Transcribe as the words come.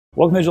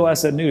Welcome to Digital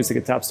Asset News. To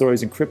get top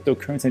stories in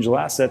cryptocurrency and digital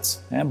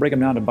assets and break them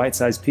down to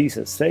bite-sized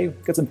pieces. Today,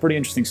 we've got some pretty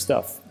interesting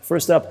stuff.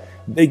 First up,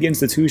 big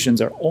institutions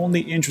are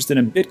only interested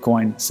in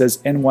Bitcoin, says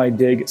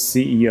NYDIG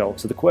CEO.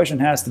 So the question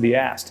has to be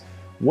asked,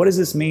 what does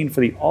this mean for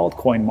the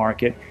altcoin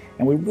market?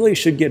 And we really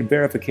should get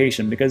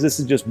verification because this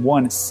is just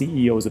one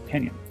CEO's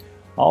opinion.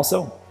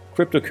 Also,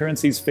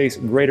 cryptocurrencies face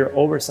greater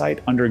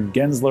oversight under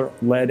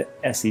Gensler-led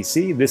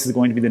SEC. This is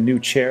going to be the new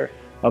chair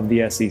of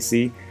the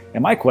SEC.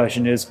 And my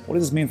question is, what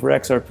does this mean for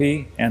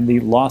XRP and the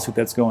lawsuit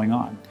that's going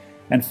on?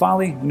 And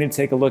finally, we need to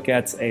take a look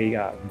at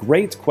a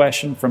great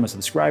question from a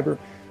subscriber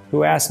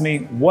who asked me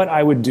what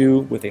I would do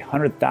with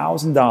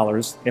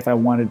 $100,000 if I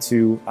wanted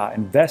to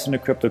invest into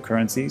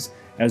cryptocurrencies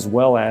as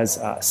well as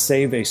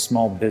save a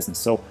small business.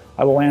 So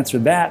I will answer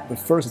that, but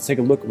first let's take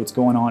a look at what's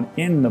going on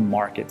in the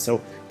market.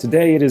 So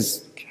today it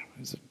is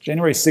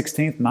January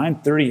 16th,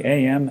 9:30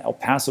 a.m. El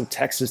Paso,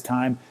 Texas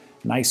time.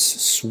 Nice,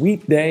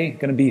 sweet day,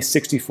 gonna be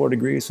 64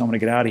 degrees, so I'm gonna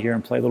get out of here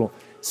and play a little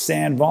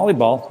sand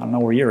volleyball. I don't know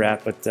where you're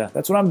at, but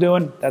that's what I'm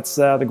doing. That's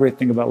the great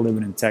thing about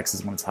living in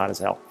Texas when it's hot as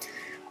hell.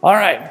 All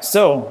right,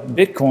 so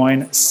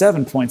Bitcoin,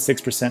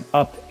 7.6%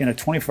 up in a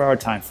 24-hour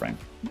time frame.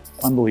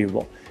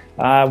 Unbelievable.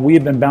 We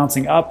have been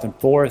bouncing up and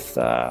forth.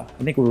 I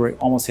think we were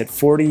almost hit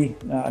 40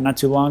 not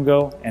too long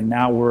ago, and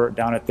now we're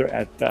down at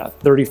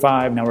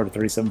 35. Now we're at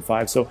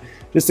 37.5. So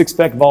just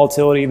expect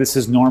volatility. This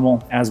is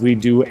normal as we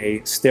do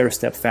a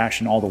stair-step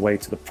fashion all the way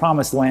to the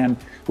promised land,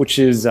 which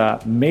is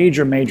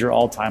major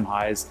all-time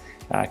highs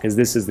because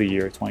this is the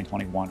year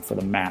 2021 for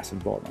the massive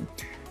bull run.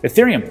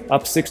 Ethereum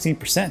up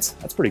 16%.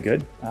 That's pretty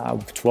good.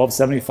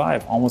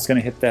 1275, almost going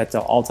to hit that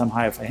all-time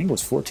high of I think it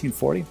was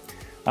 1440.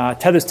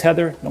 Tether's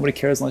Tether, nobody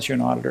cares unless you're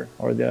an auditor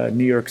or the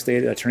New York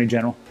State Attorney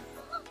General.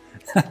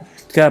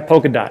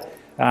 Polkadot,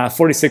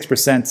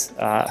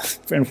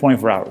 46% in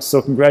 24 hours.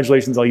 So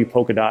congratulations all you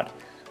Polkadot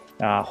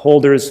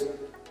holders.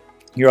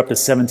 You're up to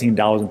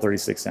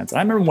 $17.36. I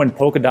remember when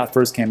Polkadot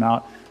first came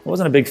out, I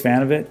wasn't a big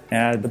fan of it,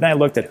 but then I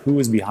looked at who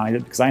was behind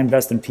it because I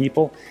invest in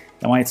people.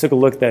 And when I took a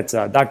look that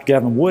Dr.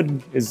 Gavin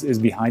Wood is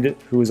behind it,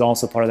 who is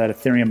also part of that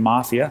Ethereum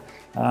mafia,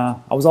 I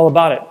was all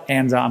about it.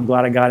 And I'm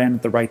glad I got in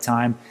at the right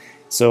time.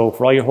 So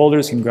for all your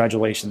holders,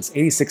 congratulations,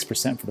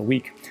 86% for the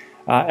week.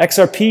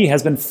 XRP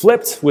has been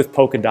flipped with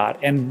Polkadot,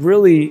 and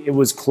really it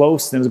was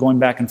close and it was going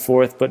back and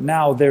forth, but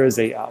now there is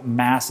a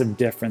massive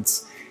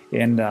difference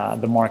in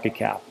the market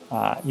cap.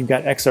 You've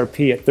got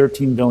XRP at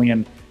 13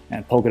 billion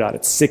and Polkadot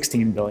at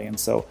 16 billion.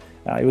 So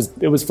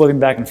it was flipping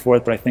back and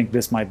forth, but I think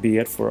this might be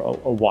it for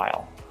a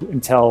while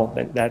until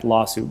that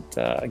lawsuit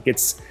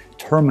gets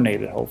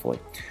terminated, hopefully.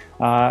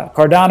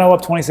 Cardano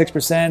up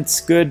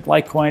 26%, good.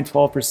 Litecoin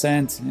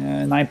 12%,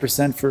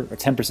 9% for or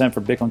 10%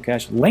 for Bitcoin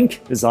Cash.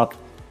 Link is up,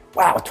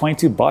 wow,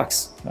 22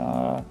 bucks,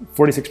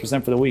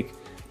 46% for the week.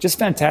 Just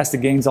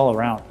fantastic gains all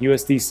around.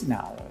 USDC, no,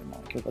 I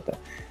don't care about that.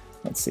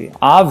 Let's see,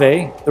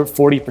 Aave, they're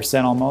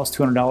 40% almost,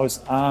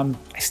 $200.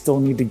 I still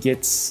need to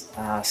get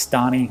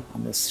Stani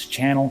on this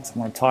channel. I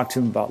want to talk to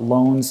him about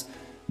loans,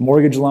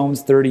 mortgage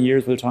loans, 30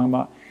 years, what they're talking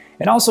about.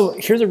 And also,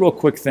 here's a real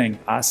quick thing,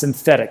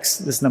 synthetics,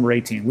 this is number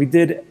 18. We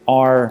did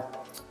our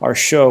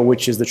show,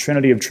 which is the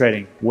Trinity of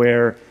Trading,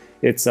 where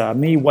it's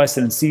me,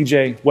 Weston, and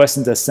CJ.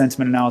 Weston does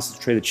sentiment analysis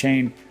to trade the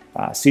chain.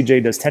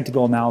 CJ does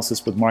technical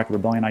analysis with Market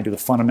Rebellion. I do the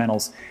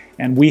fundamentals.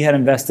 And we had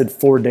invested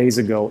 4 days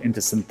ago into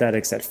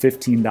synthetics at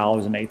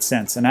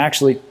 $15.08. And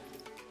actually,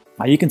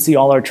 you can see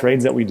all our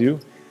trades that we do.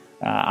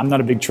 I'm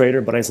not a big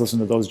trader, but I just listen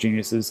to those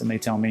geniuses, and they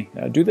tell me,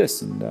 do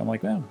this. And I'm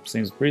like, well,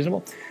 seems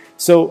reasonable.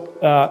 So,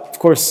 of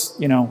course,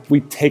 you know,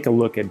 we take a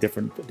look at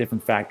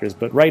different factors,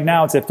 but right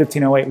now it's at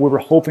 1508. We were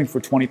hoping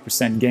for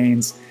 20%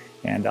 gains,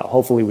 and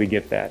hopefully we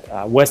get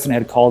that. Weston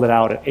had called it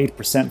out at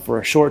 8% for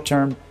a short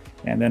term,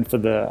 and then for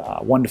the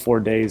 1 to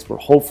 4 days, we're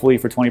hopefully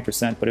for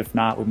 20%, but if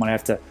not, we might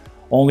have to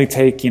only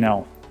take,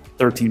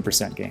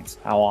 13% gains.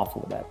 How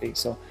awful would that be?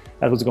 So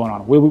that's what's going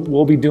on.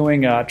 We'll be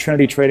doing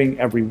Trinity trading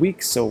every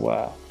week,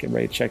 so get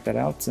ready to check that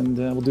out, and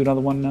we'll do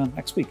another one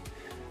next week.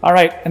 All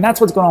right, and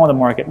that's what's going on with the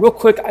market. Real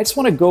quick, I just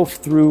want to go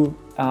through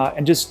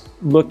and just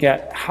look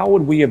at how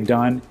would we have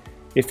done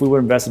if we were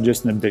invested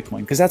just in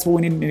Bitcoin, because that's what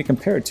we need to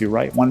compare it to,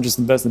 right? Want to just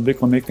invest in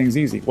Bitcoin, make things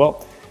easy.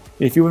 Well,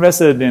 if you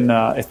invested in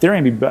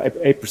Ethereum, you'd be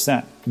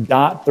 8%,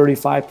 DOT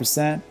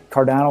 35%,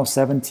 Cardano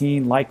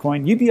 17%,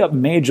 Litecoin, you'd be up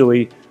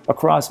majorly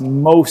across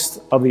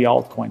most of the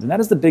altcoins. And that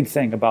is the big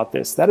thing about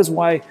this. That is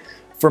why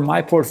for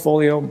my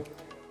portfolio,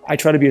 I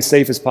try to be as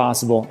safe as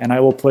possible, and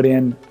I will put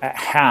in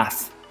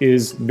half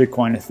is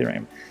Bitcoin, Ethereum.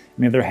 And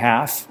the other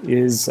half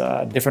is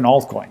different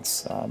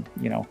altcoins,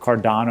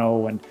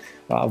 Cardano and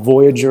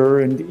Voyager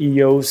and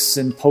EOS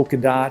and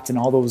Polkadot and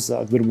all those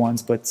good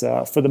ones. But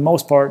for the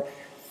most part,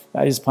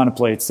 I just plan to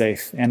play it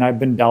safe. And I've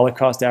been dollar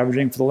cost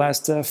averaging for the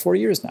last 4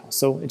 years now.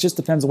 So it just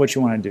depends on what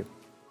you want to do.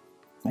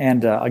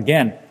 And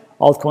again,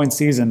 altcoin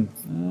season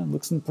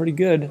looks pretty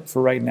good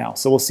for right now.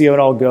 So we'll see how it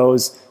all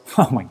goes.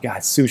 Oh my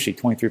God, sushi,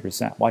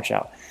 23%, watch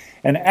out.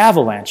 And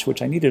Avalanche,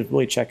 which I need to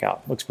really check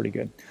out, looks pretty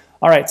good.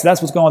 All right, so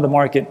that's what's going on in the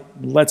market.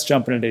 Let's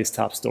jump into today's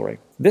top story.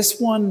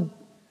 This one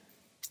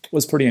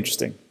was pretty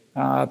interesting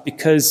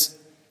because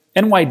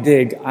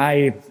NYDIG,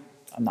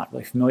 I'm not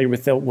really familiar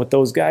with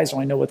those guys. I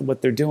don't know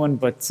what they're doing,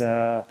 but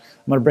I'm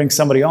going to bring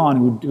somebody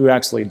on who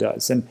actually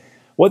does. And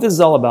what this is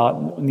all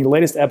about, in the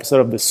latest episode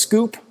of The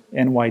Scoop,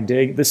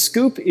 NYDIG, The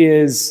Scoop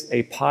is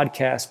a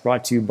podcast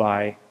brought to you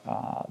by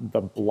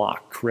The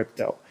Block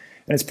Crypto.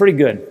 And it's pretty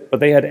good. But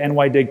they had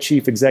NYDIG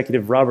Chief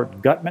Executive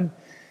Robert Gutman.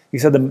 He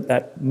said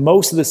that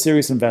most of the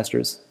serious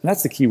investors, and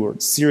that's the key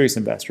word, serious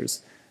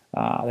investors,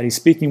 that he's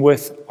speaking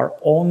with are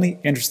only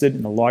interested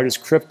in the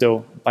largest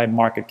crypto by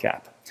market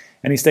cap.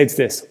 And he states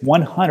this: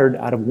 100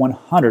 out of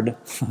 100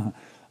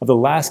 of the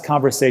last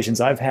conversations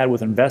I've had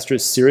with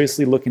investors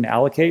seriously looking to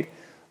allocate,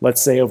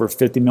 let's say over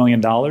 $50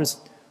 million,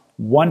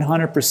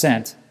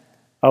 100%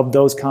 of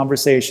those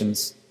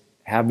conversations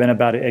have been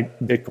about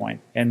Bitcoin,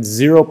 and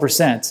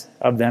 0%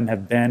 of them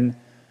have been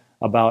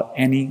about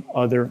any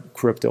other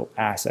crypto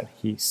asset,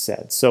 he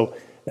said. So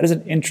that is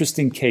an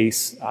interesting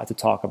case to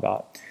talk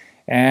about.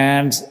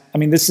 And I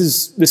mean, this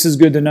is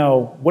good to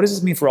know. What does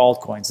this mean for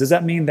altcoins? Does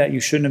that mean that you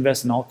shouldn't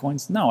invest in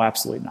altcoins? No,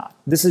 absolutely not.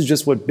 This is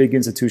just what big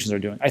institutions are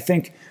doing. I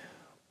think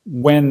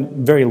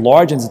when very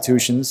large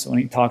institutions, when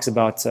he talks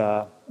about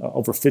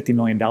over $50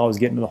 million,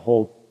 get into the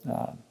whole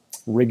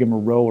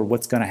rigmarole or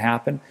what's going to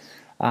happen,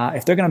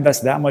 if they're going to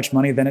invest that much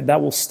money, then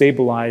that will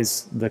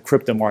stabilize the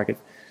crypto market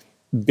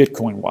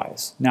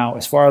Bitcoin-wise. Now,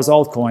 as far as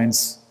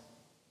altcoins,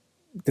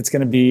 it's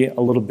going to be a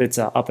little bit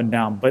up and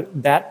down,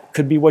 but that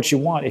could be what you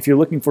want. If you're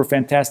looking for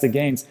fantastic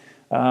gains,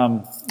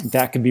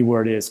 that could be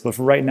where it is. But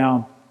for right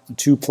now,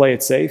 to play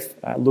it safe,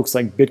 it looks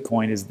like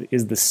Bitcoin is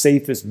the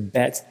safest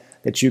bet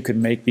that you could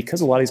make because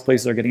a lot of these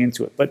places are getting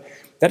into it. But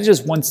that is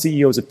just one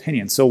CEO's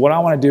opinion. So what I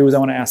want to do is I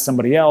want to ask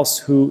somebody else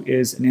who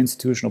is an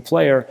institutional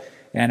player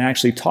and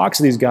actually talk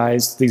to these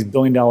guys, these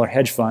billion-dollar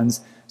hedge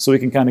funds, so we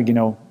can kind of,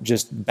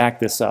 just back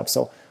this up.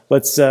 So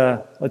let's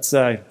talk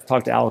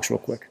to Alex real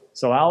quick.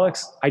 So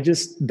Alex,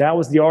 that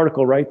was the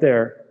article right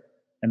there,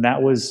 and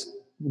that was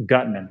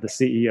Gutman, the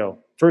CEO.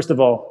 First of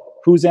all,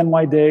 who's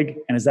NYDIG,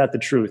 and is that the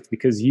truth?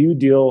 Because you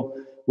deal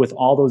with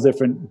all those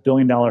different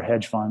billion-dollar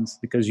hedge funds,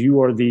 because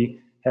you are the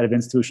head of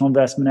institutional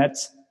investment at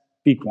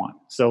Bequan.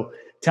 So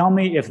tell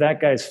me if that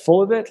guy's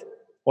full of it,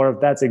 or if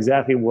that's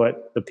exactly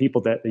what the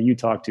people that you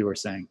talk to are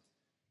saying.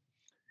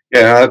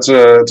 Yeah, that's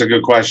a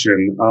good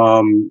question.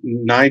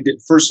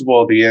 First of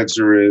all, the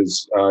answer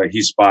is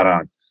he's spot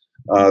on.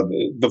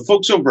 The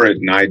folks over at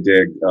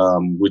NYDIG,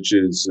 which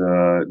is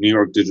New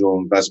York Digital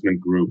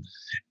Investment Group,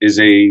 is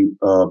a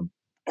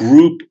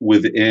group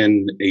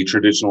within a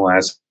traditional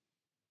asset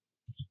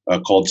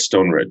called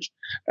StoneRidge.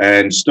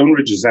 And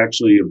StoneRidge is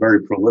actually a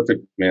very prolific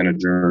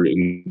manager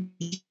in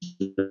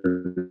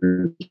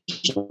the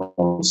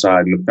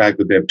side, and the fact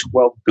that they have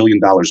 $12 billion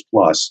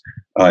plus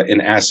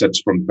in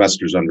assets from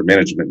investors under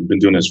management and been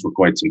doing this for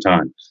quite some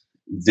time.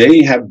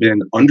 They have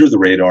been under the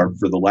radar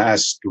for the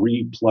last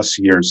 3+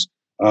 years,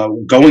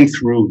 going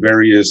through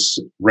various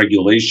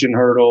regulation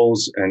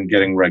hurdles and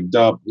getting regged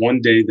up.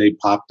 One day they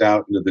popped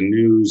out into the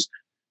news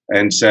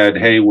and said,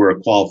 hey, we're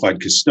a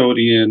qualified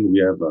custodian. We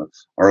have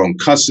our own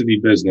custody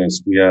business.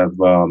 We have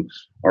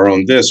our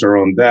own this, our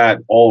own that,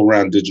 all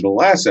around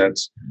digital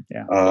assets.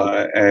 Yeah.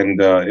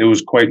 And it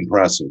was quite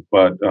impressive.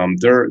 But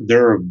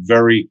they're a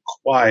very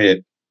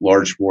quiet,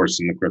 large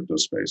force in the crypto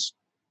space.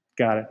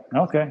 Got it.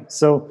 Okay.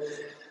 So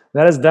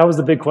that was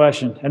the big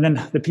question. And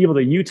then the people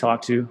that you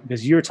talk to,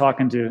 because you're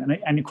talking to,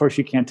 and of course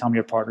you can't tell me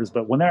your partners,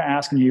 but when they're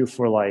asking you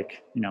for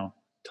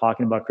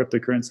talking about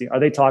cryptocurrency, are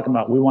they talking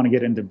about we want to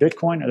get into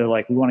Bitcoin? Or they're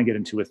like, we want to get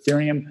into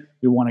Ethereum,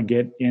 we want to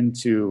get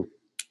into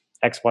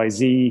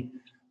XYZ,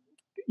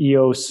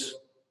 EOS,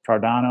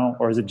 Cardano,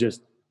 or is it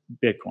just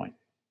Bitcoin,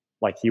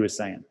 like he was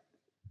saying?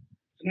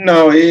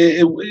 No,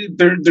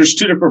 there's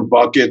two different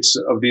buckets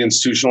of the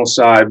institutional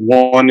side.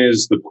 One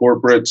is the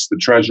corporates, the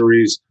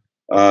treasuries,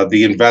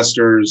 the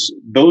investors.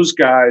 Those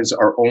guys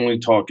are only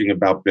talking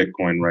about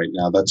Bitcoin right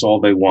now. That's all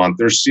they want.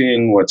 They're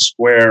seeing what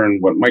Square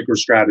and what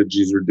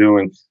MicroStrategy's are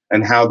doing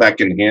and how that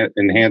can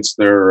enhance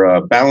their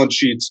balance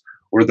sheets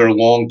or their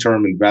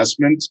long-term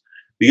investments.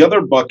 The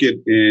other bucket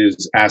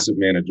is asset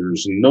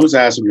managers, and those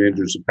asset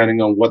managers,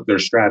 depending on what their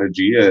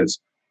strategy is,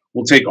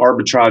 will take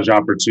arbitrage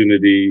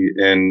opportunity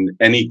in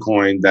any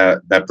coin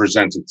that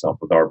presents itself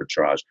with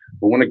arbitrage.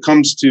 But when it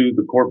comes to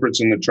the corporates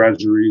and the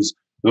treasuries,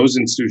 those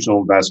institutional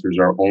investors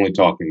are only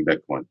talking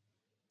Bitcoin.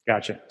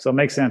 Gotcha. So it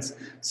makes sense.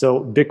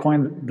 So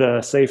Bitcoin,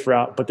 the safe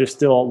route, but there's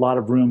still a lot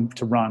of room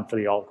to run for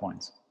the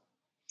altcoins.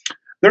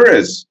 There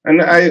is,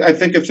 and I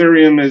think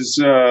Ethereum is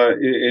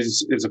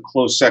a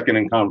close second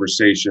in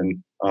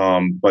conversation.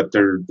 But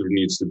there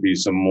needs to be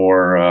some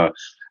more,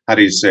 how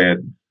do you say it,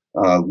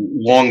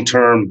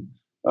 long-term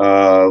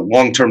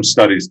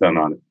studies done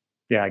on it.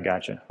 Yeah, I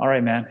gotcha. All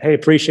right, man. Hey,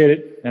 appreciate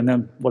it. And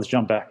then let's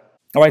jump back.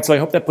 All right, so I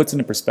hope that puts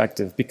into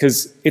perspective,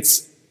 because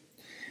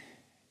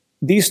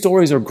these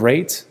stories are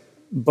great,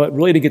 but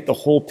really to get the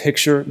whole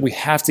picture, we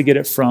have to get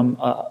it from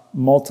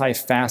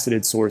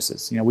multifaceted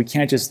sources. We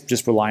can't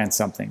just rely on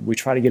something. We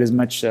try to get as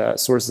much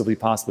sources as we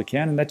possibly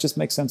can, and that just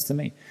makes sense to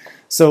me.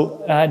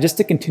 So just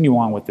to continue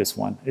on with this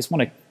one, I just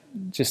want to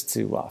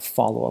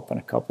follow up on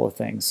a couple of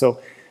things. So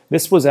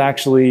This was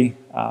actually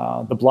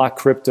the Block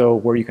Crypto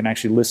where you can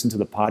actually listen to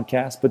the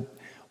podcast. But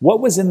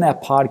what was in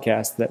that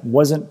podcast that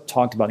wasn't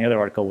talked about in the other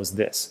article was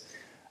this.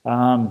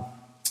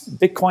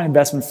 Bitcoin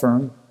investment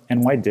firm,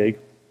 NYDIG,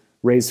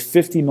 raised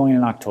 $50 million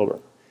in October.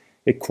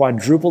 It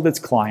quadrupled its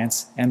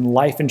clients, and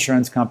life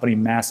insurance company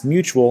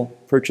MassMutual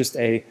purchased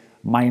a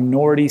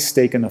minority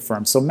stake in the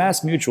firm. So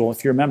MassMutual,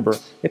 if you remember,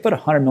 they put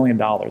 $100 million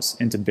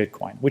into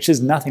Bitcoin, which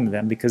is nothing to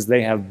them because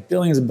they have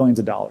billions and billions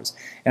of dollars.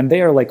 And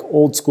they are like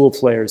old school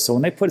players. So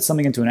when they put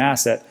something into an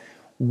asset,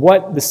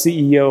 what the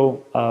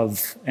CEO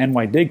of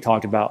NYDIG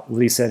talked about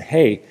was he said,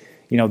 hey,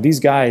 you know, these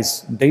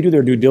guys, they do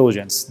their due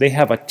diligence. They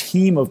have a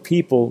team of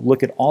people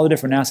look at all the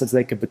different assets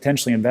they could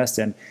potentially invest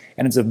in,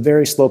 and it's a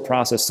very slow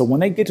process. So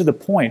when they get to the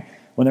point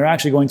when they're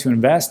actually going to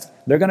invest,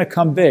 they're going to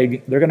come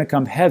big, they're going to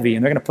come heavy,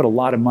 and they're going to put a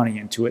lot of money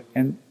into it.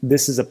 And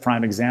this is a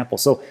prime example.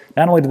 So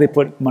not only do they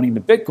put money into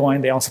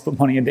Bitcoin, they also put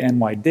money into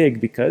NYDIG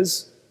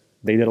because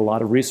they did a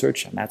lot of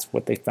research, and that's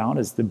what they found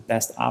is the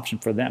best option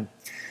for them.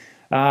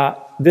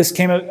 This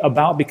came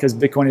about because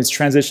Bitcoin is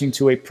transitioning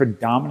to a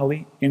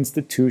predominantly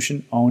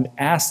institution-owned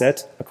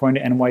asset,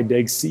 according to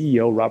NYDIG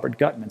CEO Robert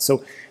Gutman.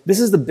 So this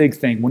is the big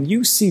thing. When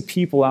you see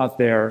people out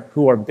there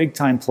who are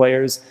big-time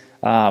players,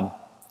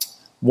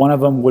 one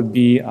of them would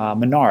be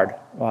Menard,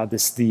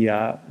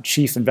 the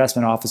chief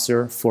investment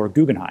officer for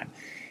Guggenheim.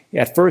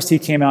 At first, he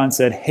came out and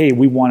said, hey,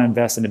 we want to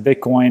invest into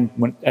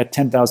Bitcoin at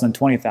 10,000 and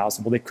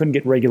 20,000. Well, they couldn't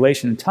get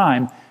regulation in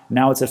time.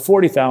 Now it's at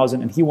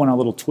 40,000, and he went on a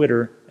little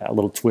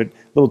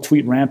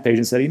tweet rampage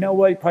and said, you know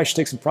what, you probably should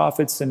take some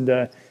profits and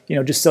you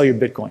know, just sell your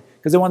Bitcoin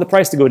because they want the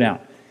price to go down.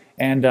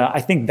 And I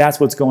think that's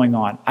what's going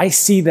on. I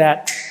see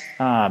that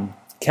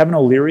Kevin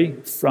O'Leary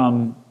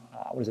from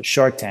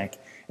Shark Tank,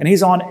 and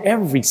he's on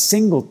every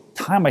single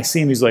time I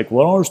see him. He's like,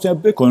 well, I don't understand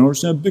Bitcoin. I don't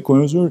understand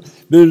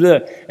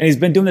Bitcoin. And he's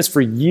been doing this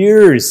for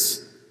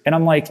years. And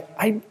I'm like,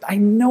 I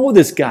know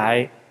this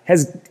guy.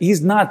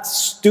 He's not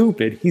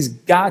stupid. He's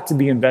got to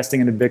be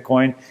investing into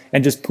Bitcoin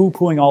and just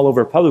poo-pooing all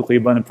over publicly,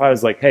 but then probably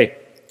is like, hey,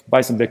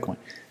 buy some Bitcoin.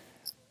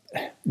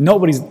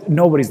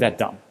 Nobody's that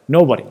dumb.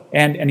 Nobody.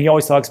 And he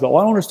always talks about,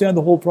 well, I don't understand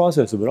the whole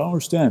process of it. I don't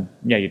understand.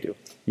 Yeah, you do.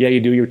 Yeah, you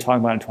do. You were talking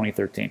about it in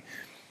 2013.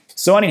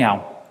 So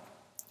anyhow,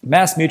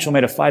 MassMutual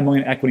made a $5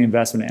 million equity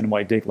investment in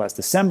NYDIG last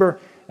December,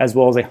 as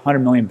well as a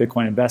 $100 million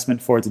Bitcoin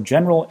investment for its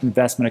general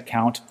investment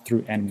account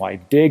through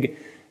NYDIG.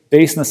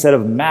 Based on a set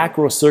of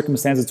macro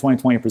circumstances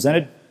 2020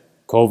 presented,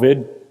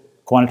 COVID,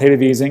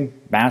 quantitative easing,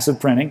 massive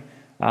printing,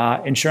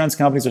 insurance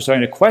companies are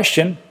starting to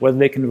question whether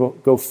they can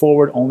go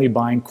forward only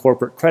buying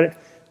corporate credit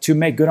to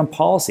make good on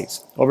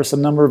policies. Over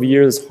some number of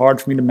years, it's hard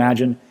for me to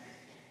imagine.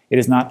 It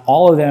is not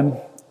all of them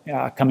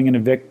coming into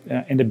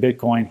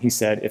Bitcoin, he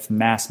said, if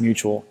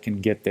MassMutual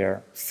can get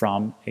there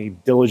from a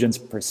diligence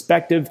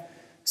perspective,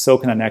 so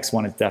can the next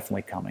one. It's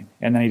definitely coming.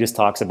 And then he just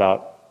talks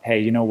about,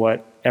 hey, you know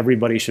what?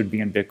 Everybody should be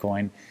in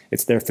Bitcoin.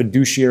 It's their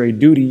fiduciary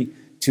duty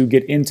to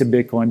get into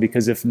Bitcoin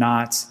because if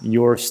not,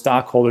 your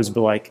stockholders will be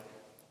like,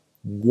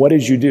 what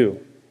did you do?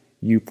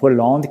 You put it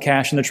all into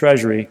cash in the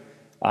treasury.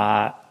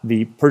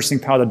 The purchasing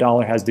power of the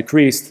dollar has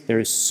decreased.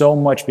 There's so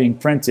much being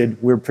printed.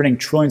 We're printing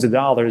trillions of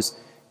dollars.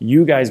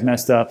 You guys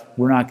messed up.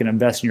 We're not going to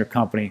invest in your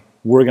company.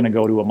 We're going to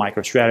go to a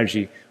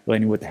MicroStrategy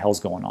relating to what the hell's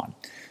going on.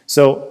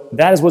 So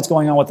that is what's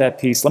going on with that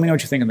piece. Let me know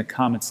what you think in the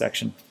comments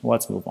section.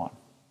 Let's move on.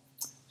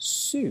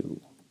 So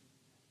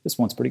this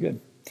one's pretty good.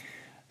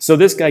 So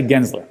this guy,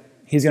 Gensler,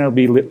 he's going to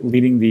be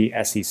leading the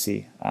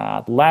SEC.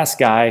 The last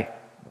guy,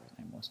 what his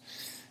name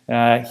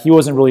was, he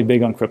wasn't really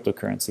big on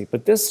cryptocurrency.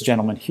 But this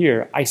gentleman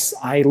here,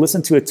 I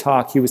listened to a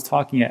talk. He was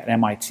talking at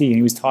MIT, and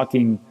he was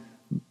talking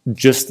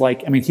just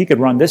like, I mean, he could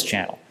run this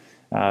channel,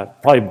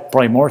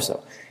 probably more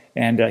so.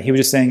 And he was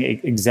just saying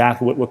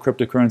exactly what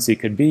cryptocurrency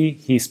could be.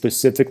 He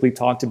specifically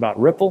talked about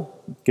Ripple.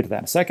 Get to that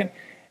in a second.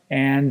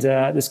 And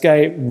this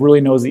guy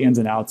really knows the ins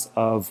and outs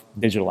of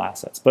digital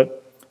assets. But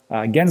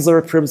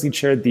Gensler previously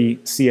chaired the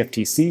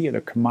CFTC,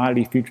 the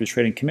Commodity Futures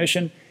Trading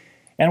Commission,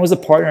 and was a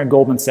partner at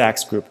Goldman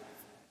Sachs Group.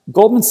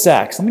 Goldman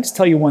Sachs, let me just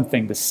tell you one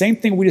thing. The same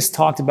thing we just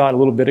talked about a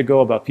little bit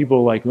ago about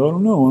people like, oh, I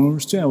don't know, I don't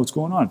understand what's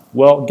going on.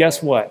 Well,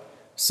 guess what?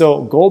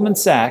 So Goldman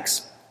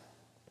Sachs,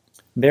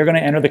 they're going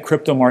to enter the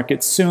crypto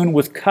market soon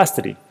with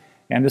custody.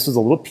 And this was a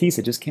little piece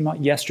that just came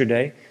out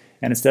yesterday.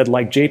 And instead,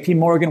 like JP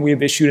Morgan, we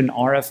have issued an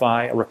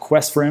RFI, a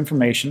request for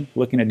information,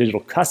 looking at digital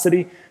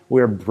custody.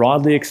 We are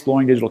broadly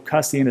exploring digital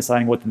custody and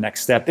deciding what the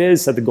next step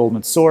is, said the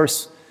Goldman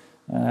source,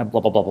 blah, blah,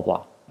 blah, blah,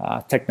 blah.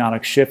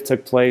 Tectonic shift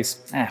took place.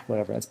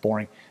 Whatever, that's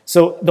boring.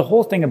 So the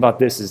whole thing about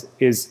this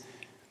is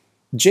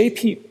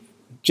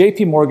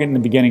JP Morgan in the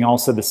beginning all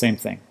said the same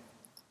thing.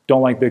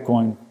 Don't like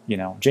Bitcoin. You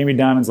know, Jamie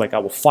Dimon's like, I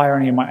will fire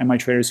any of my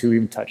traders who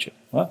even touch it.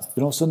 Well,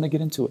 then all of a sudden they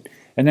get into it.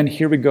 And then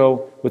here we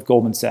go with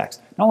Goldman Sachs.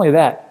 Not only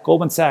that,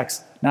 Goldman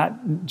Sachs,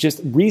 not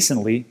just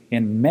recently,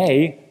 in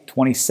May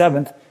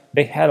 27th,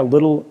 they had a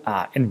little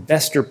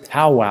investor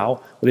powwow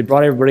where they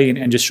brought everybody in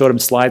and just showed them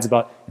slides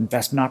about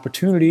investment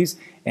opportunities.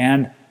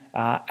 And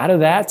out of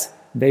that,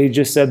 they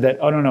just said that,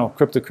 oh, no,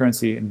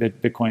 cryptocurrency and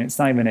Bitcoin, it's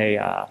not even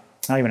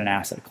an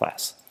asset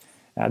class.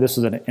 This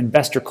was an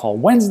investor call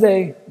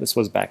Wednesday. This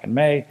was back in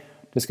May.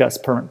 Discuss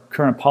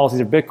current policies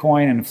of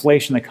Bitcoin and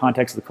inflation in the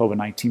context of the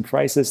COVID-19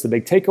 crisis. The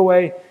big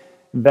takeaway,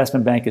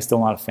 investment bank is still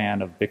not a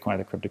fan of Bitcoin or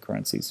the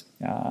cryptocurrencies.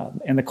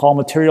 In the call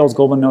materials,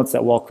 Goldman notes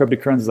that while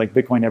cryptocurrencies like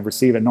Bitcoin have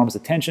received enormous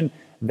attention,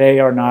 they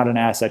are not an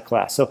asset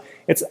class. So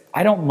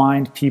I don't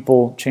mind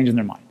people changing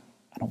their mind.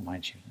 I don't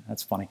mind you.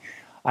 That's funny.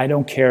 I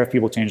don't care if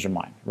people change their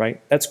mind, right?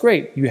 That's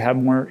great. You have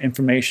more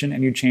information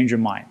and you change your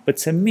mind. But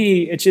to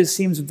me, it just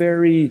seems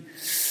very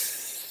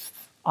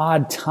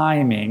odd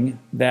timing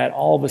that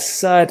all of a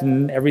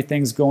sudden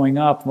everything's going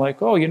up.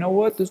 Like, oh, you know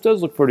what? This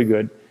does look pretty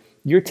good.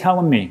 You're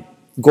telling me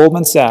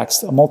Goldman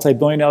Sachs, a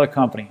multi-billion-dollar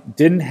company,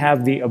 didn't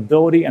have the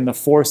ability and the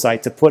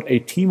foresight to put a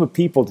team of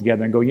people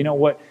together and go, you know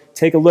what?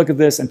 Take a look at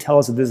this and tell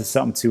us if this is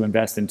something to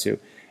invest into.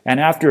 And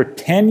after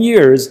 10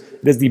 years,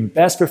 it is the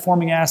best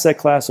performing asset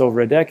class over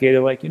a decade.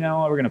 They're like, you know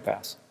what? We're going to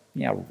pass.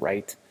 Yeah,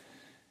 right.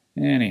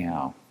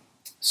 Anyhow,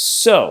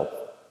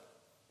 so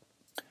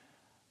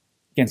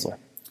Gensler.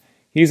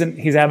 He's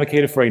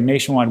advocated for a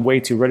nationwide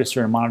way to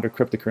register and monitor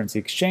cryptocurrency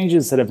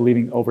exchanges instead of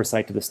leaving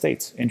oversight to the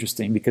states.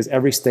 Interesting, because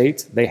every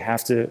state, they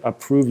have to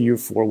approve you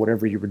for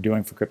whatever you were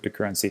doing for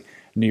cryptocurrency.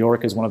 New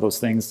York is one of those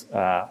things.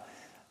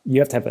 You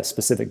have to have a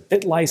specific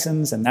bit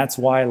license, and that's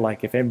why,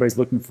 like, if everybody's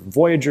looking for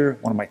Voyager,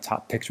 one of my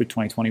top picks for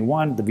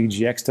 2021, the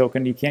VGX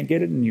token, you can't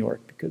get it in New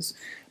York because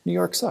New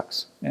York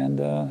sucks, and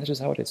that's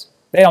just how it is.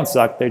 They don't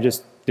suck. They're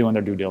just doing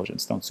their due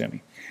diligence. Don't sue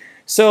me.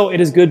 So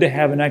it is good to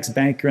have an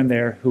ex-banker in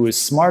there who is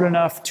smart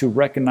enough to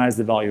recognize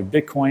the value of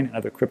Bitcoin and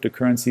other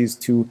cryptocurrencies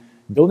to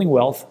building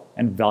wealth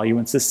and value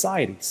in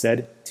society,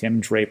 said Tim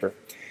Draper.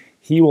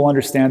 He will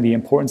understand the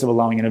importance of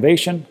allowing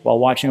innovation while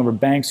watching over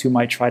banks who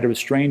might try to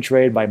restrain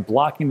trade by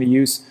blocking the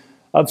use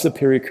of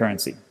superior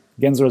currency.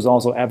 Gensler has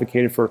also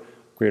advocated for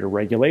greater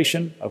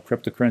regulation of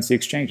cryptocurrency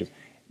exchanges.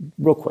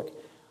 Real quick,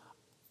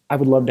 I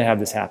would love to have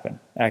this happen,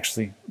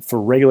 actually,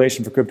 for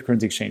regulation for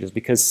cryptocurrency exchanges,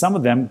 because some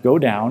of them go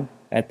down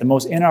at the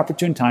most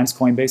inopportune times,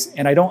 Coinbase,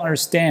 and I don't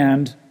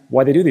understand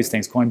why they do these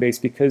things,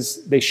 Coinbase,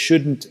 because this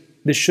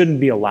shouldn't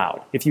be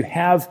allowed. If you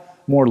have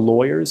more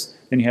lawyers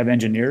than you have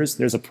engineers,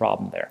 there's a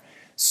problem there.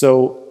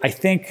 So I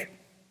think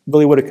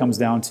really what it comes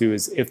down to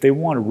is if they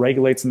want to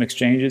regulate some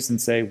exchanges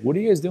and say, what are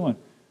you guys doing?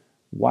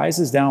 Why is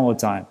this down all the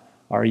time?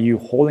 Are you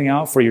holding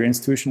out for your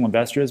institutional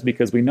investors?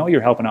 Because we know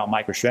you're helping out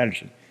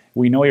MicroStrategy.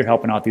 We know you're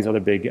helping out these other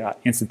big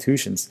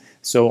institutions.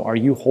 So are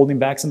you holding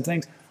back some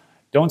things?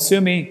 Don't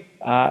sue me.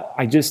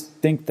 I just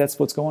think that's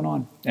what's going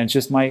on. And it's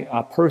just my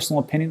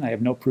personal opinion. I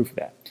have no proof of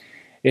that.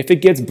 If it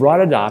gets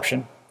broad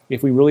adoption,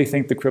 if we really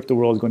think the crypto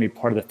world is going to be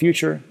part of the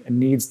future, it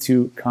needs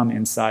to come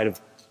inside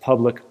of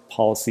public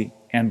policy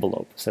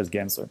envelope, says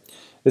Gensler.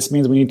 This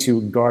means we need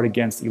to guard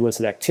against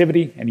illicit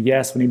activity. And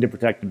yes, we need to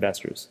protect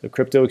investors. The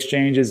crypto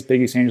exchanges,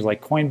 big exchanges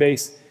like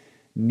Coinbase,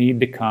 need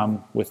to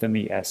come within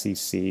the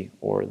SEC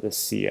or the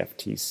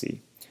CFTC.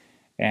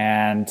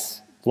 And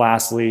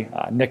lastly,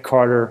 Nick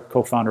Carter,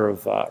 co-founder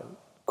of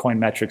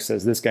Coinmetrics,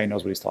 says this guy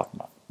knows what he's talking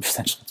about.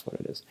 Essentially, that's what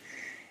it is.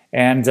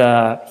 And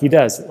he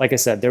does. Like I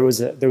said, there was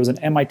an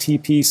MIT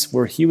piece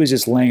where he was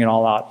just laying it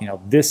all out. You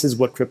know, this is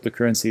what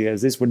cryptocurrency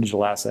is. This is what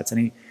digital assets.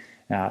 And he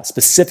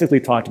specifically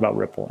talked about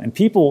Ripple. And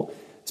people,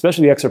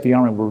 especially the XRP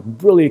army, were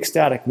really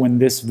ecstatic when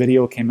this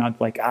video came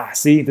out. Like,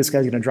 see, this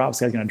guy's going to drop.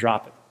 This guy's going to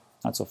drop it.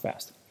 Not so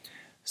fast.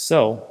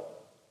 So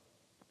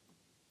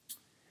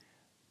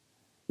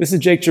this is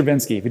Jake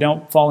Chervinsky. If you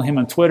don't follow him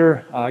on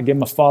Twitter, give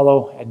him a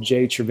follow at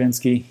Jay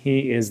Chervinsky.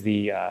 He is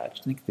I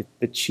think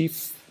the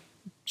chief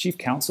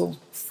counsel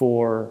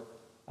for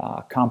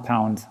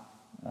Compound,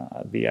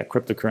 the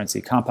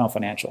cryptocurrency, Compound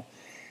Financial.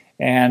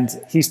 And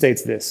he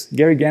states this: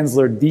 Gary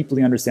Gensler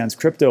deeply understands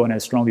crypto and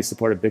has strongly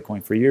supported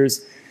Bitcoin for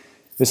years.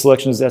 This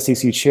selection as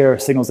SEC chair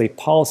signals a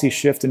policy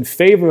shift in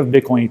favor of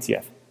Bitcoin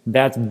ETF.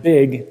 That's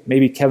big.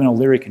 Maybe Kevin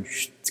O'Leary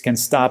can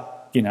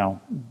stop, you know,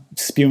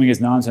 spewing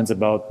his nonsense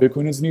about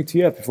Bitcoin as an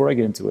ETF before I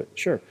get into it.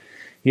 Sure.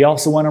 He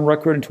also went on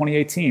record in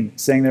 2018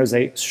 saying there's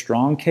a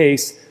strong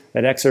case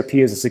that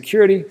XRP is a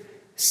security,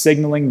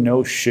 signaling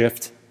no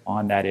shift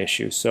on that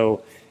issue.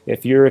 So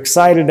if you're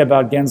excited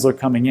about Gensler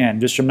coming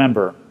in, just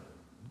remember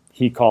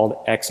he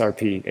called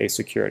XRP a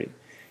security.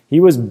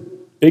 He was a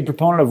big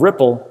proponent of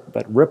Ripple,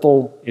 but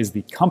Ripple is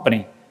the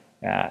company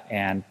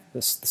and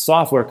the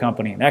software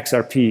company, and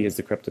XRP is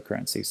the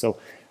cryptocurrency. So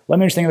let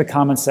me know what you think in the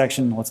comments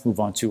section. Let's move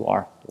on to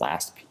our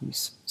last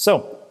piece.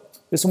 So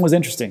this one was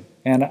interesting,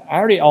 and I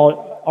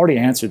already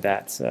answered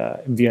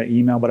that via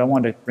email, but I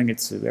wanted to bring it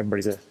to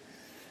everybody's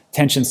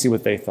attention, see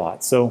what they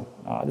thought. So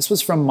this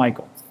was from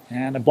Michael,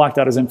 and I blocked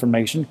out his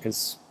information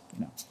because,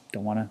 you know,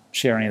 don't want to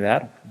share any of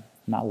that.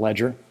 Not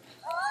ledger.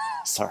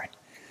 Sorry.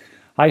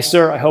 Hi,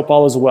 sir. I hope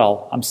all is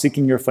well. I'm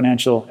seeking your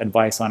financial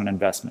advice on an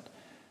investment.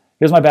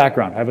 Here's my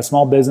background. I have a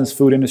small business,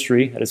 food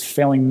industry, that is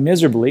failing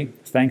miserably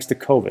thanks to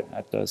COVID.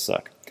 That does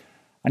suck.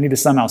 I need to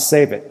somehow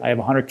save it. I have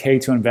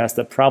 $100K to invest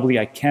that probably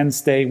I can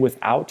stay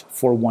without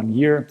for 1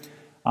 year.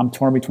 I'm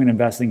torn between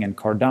investing in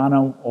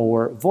Cardano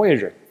or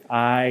Voyager.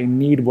 I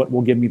need what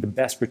will give me the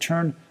best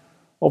return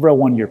over a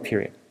 1 year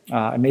period.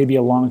 It may be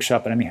a long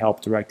shot, but any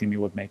help directing me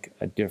would make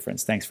a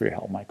difference. Thanks for your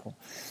help, Michael.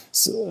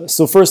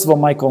 So first of all,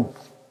 Michael,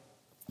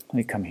 let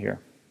me come here,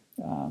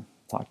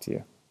 talk to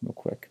you real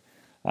quick.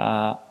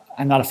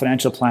 I'm not a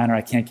financial planner.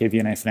 I can't give you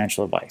any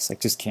financial advice. I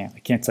just can't. I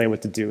can't tell you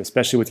what to do,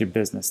 especially with your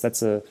business.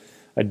 That's a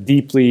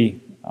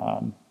deeply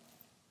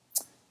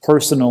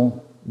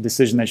personal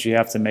decision that you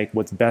have to make,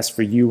 what's best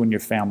for you and your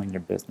family and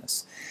your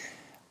business.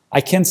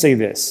 I can say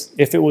this,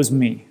 if it was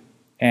me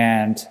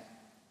and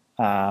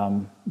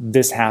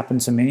this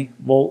happened to me,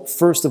 well,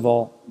 first of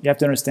all, you have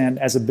to understand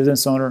as a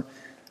business owner,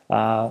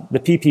 the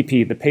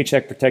PPP, the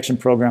Paycheck Protection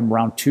Program,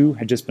 round 2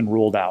 had just been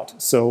ruled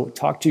out. So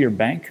talk to your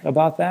bank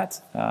about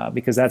that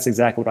because that's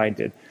exactly what I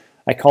did.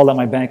 I called out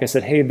my bank. I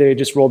said, hey, they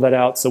just rolled that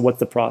out. So what's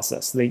the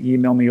process? They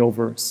emailed me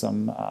over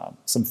some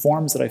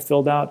forms that I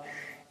filled out,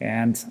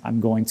 and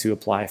I'm going to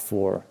apply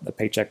for the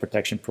Paycheck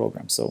Protection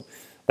Program. So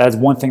that is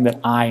one thing that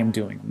I am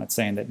doing. I'm not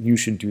saying that you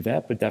should do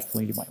that, but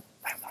definitely you might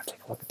want to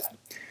take a look at that.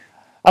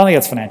 I don't think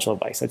that's financial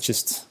advice. That's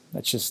just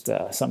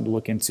something to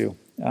look into.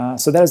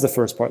 So that is the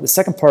first part. The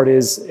second part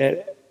is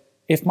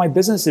if my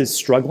business is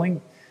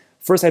struggling,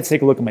 first I have to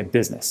take a look at my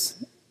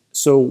business.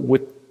 So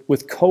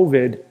with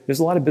COVID, there's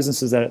a lot of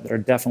businesses that are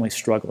definitely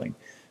struggling.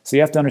 So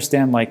you have to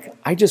understand, like,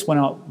 I just went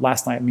out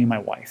last night, me and my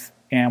wife,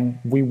 and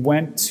we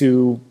went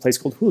to a place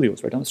called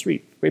Julio's right down the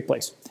street. Great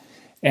place.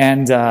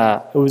 And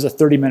it was a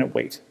 30-minute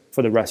wait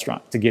for the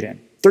restaurant to get in.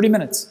 30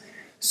 minutes.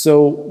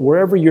 So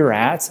wherever you're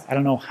at, I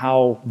don't know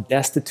how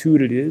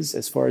destitute it is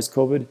as far as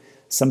COVID.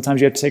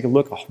 Sometimes you have to take a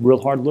real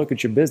hard look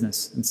at your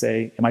business and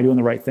say, am I doing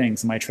the right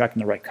things? Am I attracting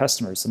the right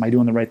customers? Am I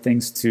doing the right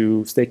things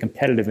to stay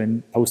competitive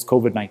in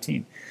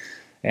post-COVID-19?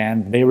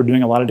 And they were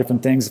doing a lot of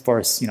different things as far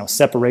as,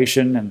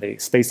 separation, and they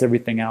spaced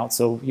everything out.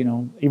 So,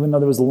 even though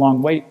there was a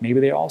long wait,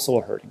 maybe they also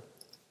are hurting.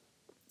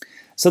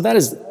 So that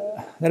is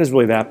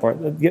really that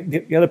part.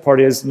 The other part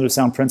is, the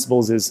sound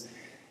principles is,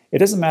 it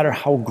doesn't matter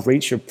how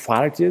great your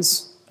product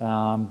is.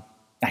 I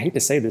hate to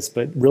say this,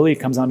 but really it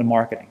comes down to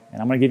marketing.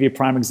 And I'm going to give you a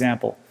prime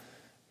example.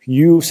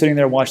 You sitting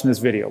there watching this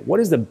video,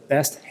 what is the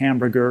best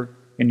hamburger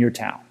in your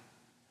town?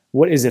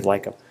 What is it,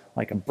 like a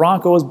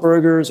Bronco's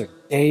Burgers or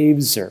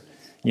Dave's or,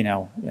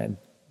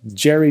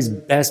 Jerry's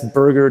Best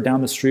Burger down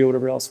the street or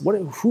whatever else?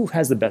 Who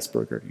has the best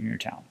burger in your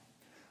town?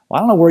 Well,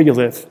 I don't know where you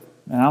live,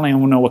 and I don't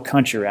even know what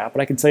country you're at,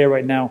 but I can tell you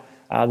right now,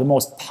 the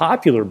most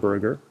popular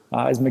burger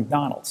is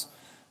McDonald's,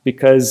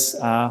 because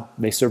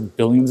they serve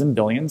billions and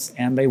billions,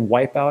 and they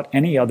wipe out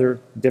any other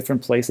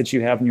different place that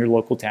you have in your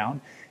local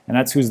town, and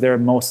that's who's there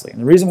mostly. And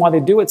the reason why they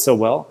do it so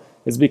well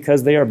is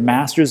because they are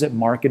masters at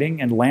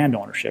marketing and land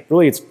ownership.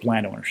 Really, it's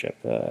land ownership.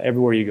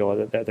 Everywhere you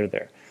go, they're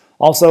there.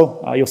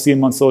 Also, you'll see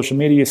them on social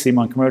media, you see them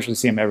on commercials, you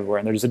see them everywhere,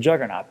 and they're just a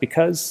juggernaut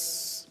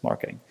because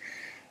marketing.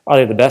 Are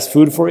they the best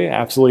food for you?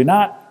 Absolutely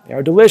not. They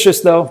are delicious,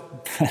 though,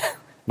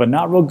 but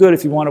not real good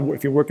if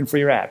you're working for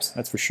your abs,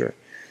 that's for sure.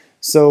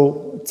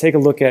 So take a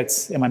look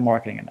at, am I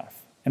marketing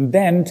enough? And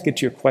then to get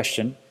to your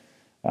question,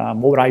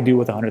 what would I do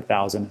with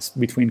 100,000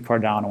 between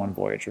Cardano and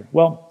Voyager?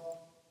 Well,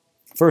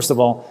 first of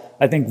all,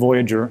 I think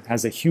Voyager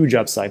has a huge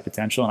upside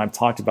potential, and I've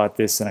talked about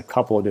this in a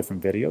couple of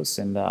different videos,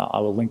 and I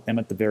will link them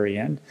at the very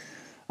end.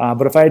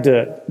 But if I had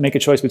to make a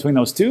choice between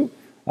those two,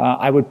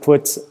 I would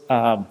put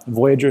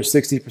Voyager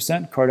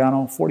 60%,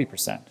 Cardano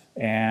 40%.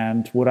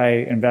 And would I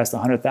invest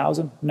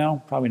 100,000?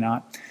 No, probably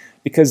not.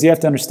 Because you have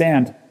to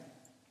understand,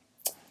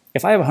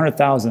 if I have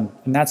 100,000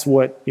 and that's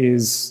what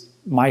is,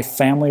 my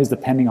family is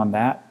depending on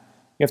that,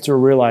 you have to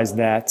realize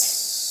that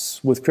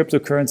with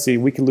cryptocurrency,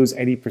 we could lose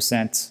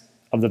 80%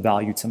 of the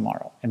value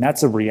tomorrow. And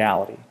that's a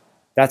reality.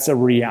 That's a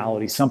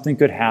reality. Something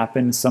could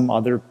happen, some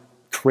other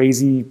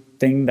crazy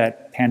thing,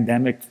 that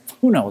pandemic,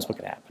 who knows what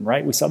could happen,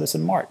 right? We saw this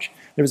in March.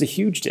 There was a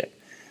huge dip.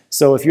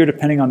 So if you're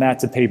depending on that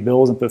to pay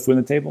bills and put food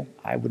on the table,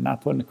 I would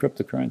not put in a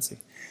cryptocurrency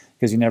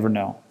because you never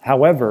know.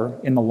 However,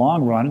 in the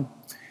long run,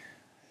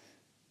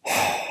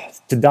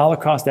 to dollar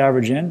cost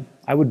average in,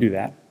 I would do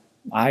that.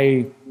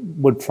 I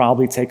would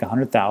probably take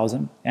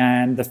 100,000,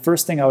 and the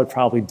first thing I would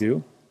probably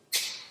do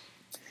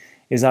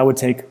is I would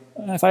take,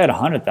 if I had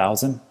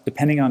 100,000,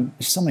 depending on,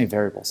 there's so many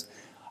variables,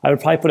 I would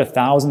probably put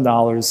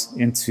 $1,000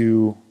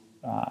 into,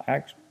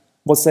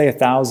 let's say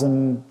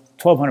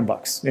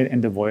 $1,200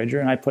 into Voyager,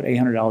 and I'd put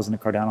 $800 into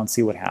Cardano and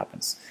see what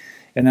happens.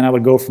 And then I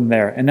would go from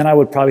there. And then I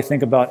would probably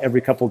think about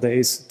every couple of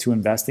days to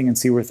investing and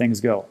see where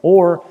things go.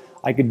 Or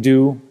I could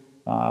do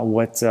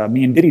what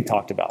me and Diddy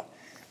talked about.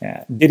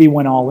 Diddy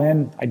went all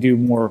in. I do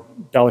more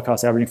dollar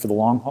cost averaging for the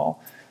long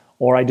haul.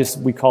 Or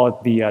we call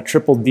it the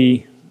triple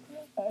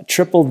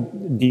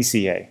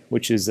DCA,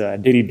 which is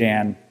Diddy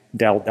Dan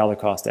dollar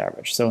cost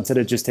average. So instead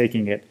of just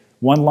taking it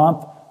one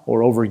lump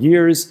or over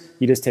years,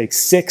 you just take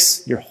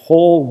 6, your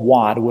whole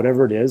wad,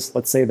 whatever it is.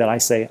 Let's say that I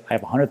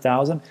have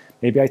 100,000.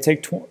 Maybe I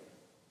take,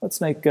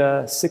 let's make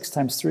 6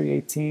 times 3,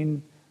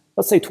 18.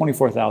 Let's say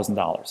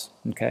 $24,000.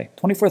 Okay,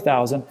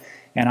 24,000,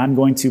 and I'm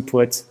going to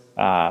put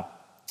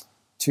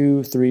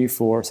 2, 3,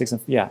 4, 6.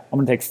 Yeah, I'm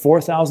going to take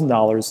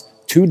 $4,000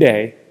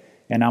 today,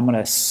 and I'm going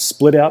to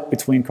split up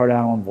between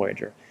Cardano and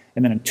Voyager.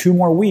 And then in 2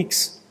 more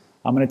weeks,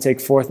 I'm going to take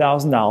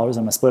 $4,000. I'm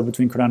going to split it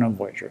between Cardano and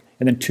Voyager.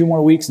 And then 2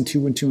 more weeks and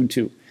 2 and 2 and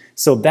 2.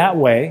 So that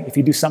way, if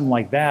you do something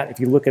like that, if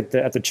you look at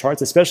the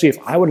charts, especially if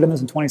I would have done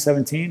this in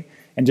 2017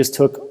 and just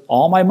took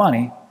all my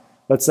money,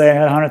 let's say I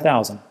had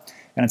 100,000,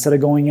 and instead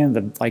of going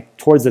in like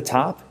towards the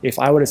top, if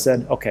I would have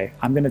said, okay,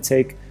 I'm going to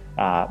take,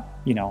 20%,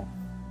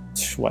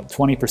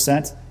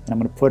 and I'm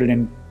going to put it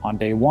in on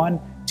day 1,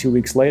 2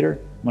 weeks later,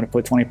 I'm going to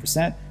put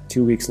 20%,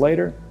 2 weeks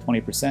later,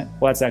 20%.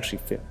 Well, that's actually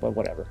fit, but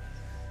whatever.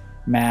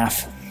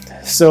 Math.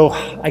 So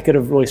I could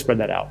have really spread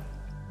that out.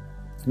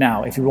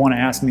 Now, if you want to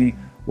ask me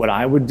what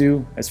I would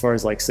do as far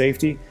as like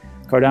safety,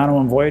 Cardano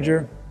and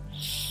Voyager,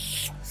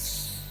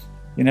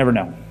 you never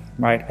know,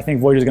 right? I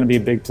think Voyager is going to be a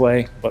big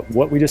play, but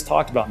what we just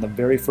talked about in the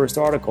very first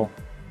article,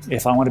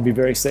 if I want to be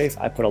very safe,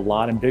 I put a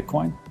lot in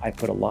Bitcoin, I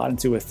put a lot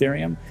into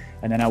Ethereum,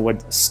 and then I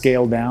would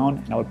scale down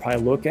and I would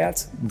probably look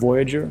at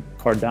Voyager,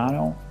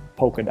 Cardano,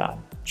 Polkadot,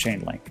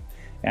 Chainlink,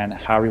 and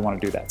however you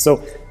want to do that.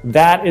 So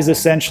that is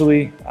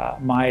essentially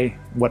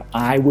what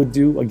I would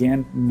do.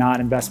 Again, not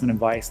investment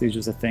advice. These are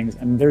just the things,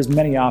 and there's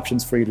many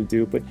options for you to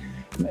do, but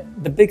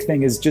the big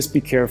thing is just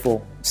be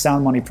careful,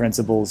 sound money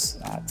principles,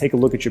 take a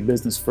look at your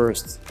business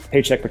first,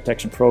 paycheck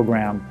protection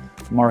program,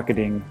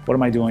 marketing, what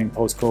am I doing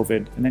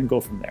post-COVID, and then go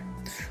from there.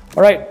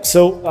 All right,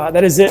 so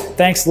that is it.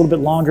 Thanks, a little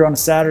bit longer on a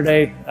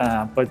Saturday,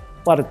 but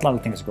a lot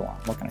of things go on,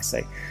 what can I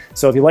say?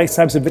 So if you like these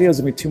types of videos,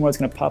 there'll be 2 more that's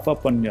gonna pop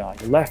up on your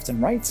left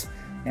and right,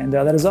 and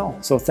that is all.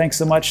 So thanks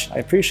so much, I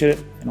appreciate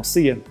it, and I'll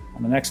see you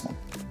on the next one.